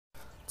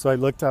So I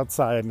looked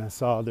outside and I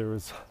saw there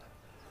was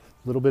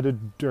a little bit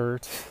of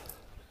dirt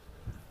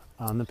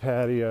on the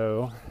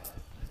patio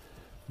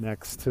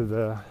next to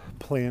the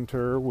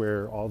planter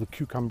where all the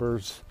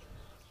cucumbers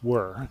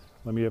were.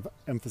 Let me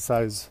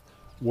emphasize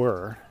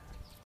were.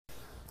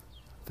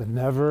 The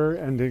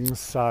never-ending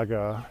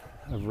saga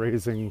of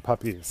raising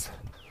puppies.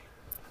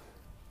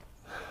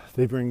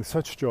 They bring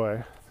such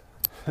joy,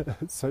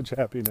 such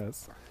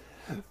happiness,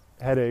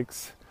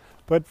 headaches,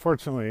 but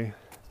fortunately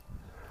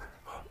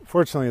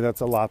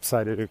that's a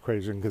lopsided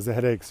equation because the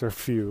headaches are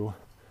few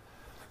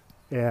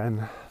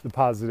and the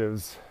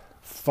positives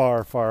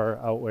far, far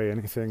outweigh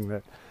anything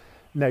that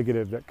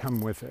negative that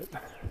come with it.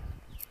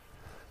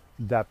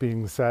 That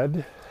being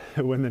said,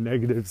 when the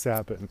negatives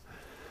happen,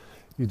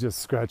 you just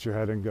scratch your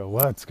head and go,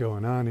 what's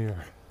going on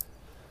here?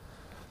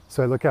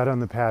 So I look out on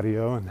the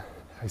patio and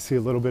I see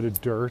a little bit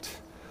of dirt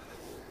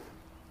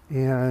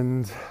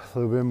and a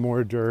little bit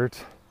more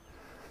dirt.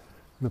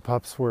 And the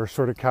pups were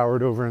sort of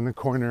cowered over in the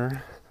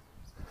corner.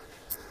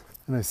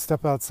 And I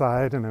step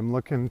outside and I'm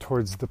looking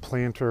towards the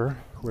planter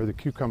where the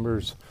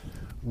cucumbers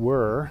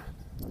were.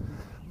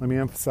 Let me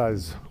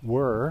emphasize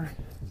were.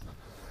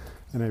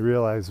 And I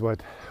realized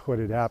what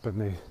had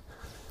happened.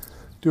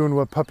 Doing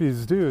what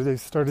puppies do, they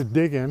started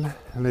digging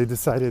and they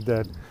decided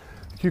that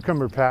the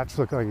cucumber patch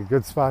looked like a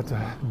good spot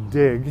to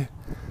dig.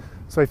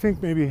 So I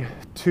think maybe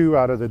 2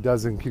 out of the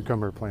dozen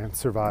cucumber plants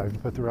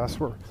survived, but the rest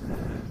were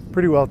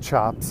pretty well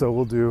chopped. So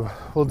we'll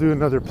do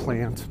another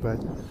plant. But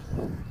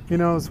you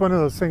know, it's one of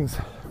those things,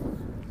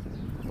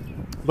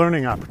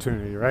 learning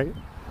opportunity, right?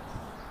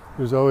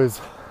 There's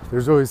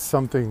always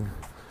something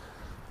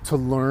to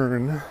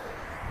learn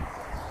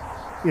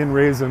in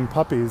raising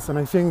puppies. And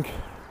I think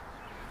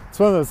it's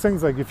one of those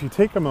things, like if you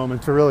take a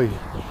moment to really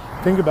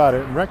think about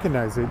it and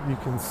recognize it, you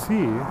can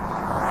see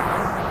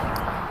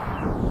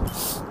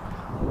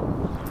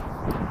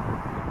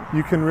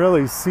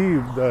really see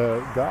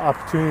the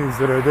opportunities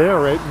that are there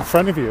right in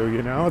front of you,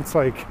 you know? It's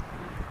like,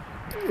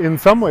 in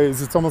some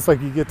ways, it's almost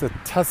like you get to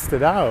test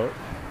it out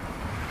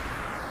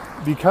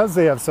because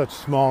they have such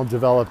small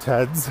developed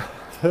heads,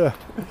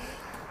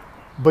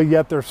 but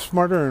yet they're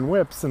smarter in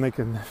whips and they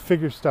can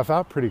figure stuff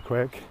out pretty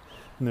quick.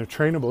 And they're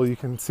trainable. You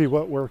can see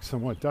what works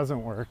and what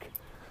doesn't work.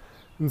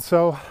 And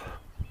so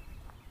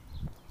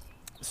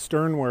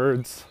stern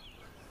words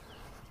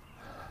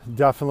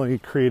definitely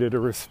created a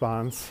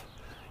response.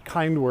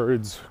 Kind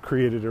words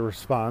created a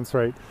response,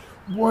 right?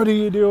 What are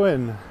you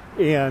doing?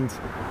 And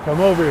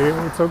come over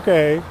here, it's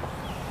okay.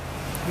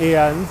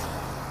 And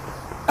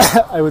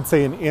I would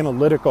say an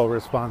analytical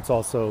response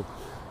also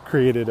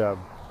created a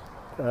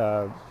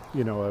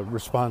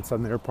response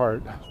on their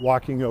part,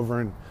 walking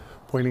over and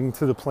pointing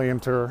to the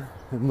planter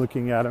and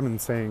looking at them and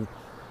saying,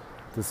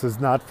 this is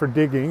not for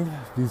digging.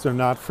 These are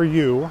not for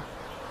you.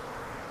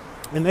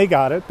 And they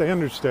got it. They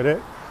understood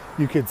it.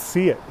 You could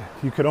see it.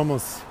 You could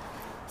almost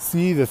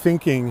see the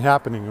thinking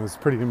happening. It was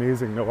pretty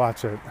amazing to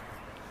watch it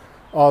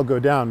all go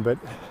down. But,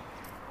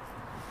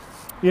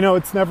 you know,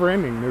 it's never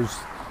ending. There's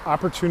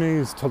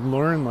opportunities to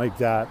learn like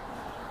that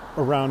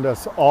around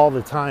us all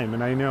the time.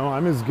 And I know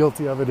I'm as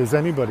guilty of it as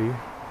anybody.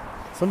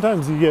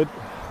 Sometimes you get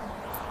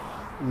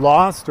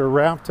lost or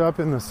wrapped up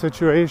in the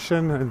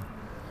situation and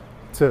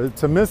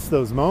to miss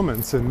those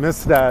moments and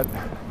miss that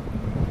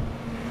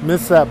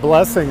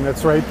blessing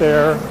that's right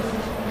there.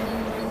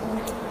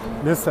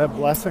 Miss that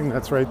blessing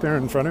that's right there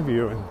in front of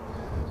you and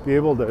be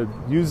able to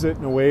use it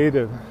in a way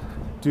to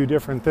do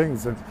different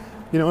things. And,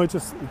 you know, it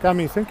got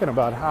me thinking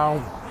about how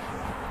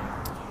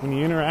when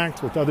you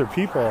interact with other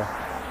people,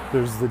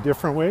 there's the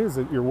different ways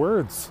that your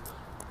words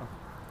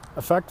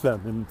affect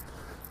them. And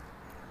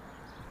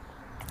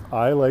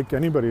I, like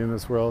anybody in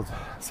this world,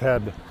 has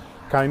had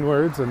kind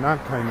words and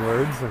not kind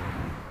words. And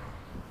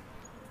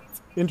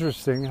it's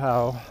interesting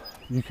how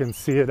you can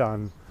see it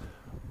on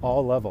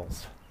all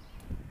levels.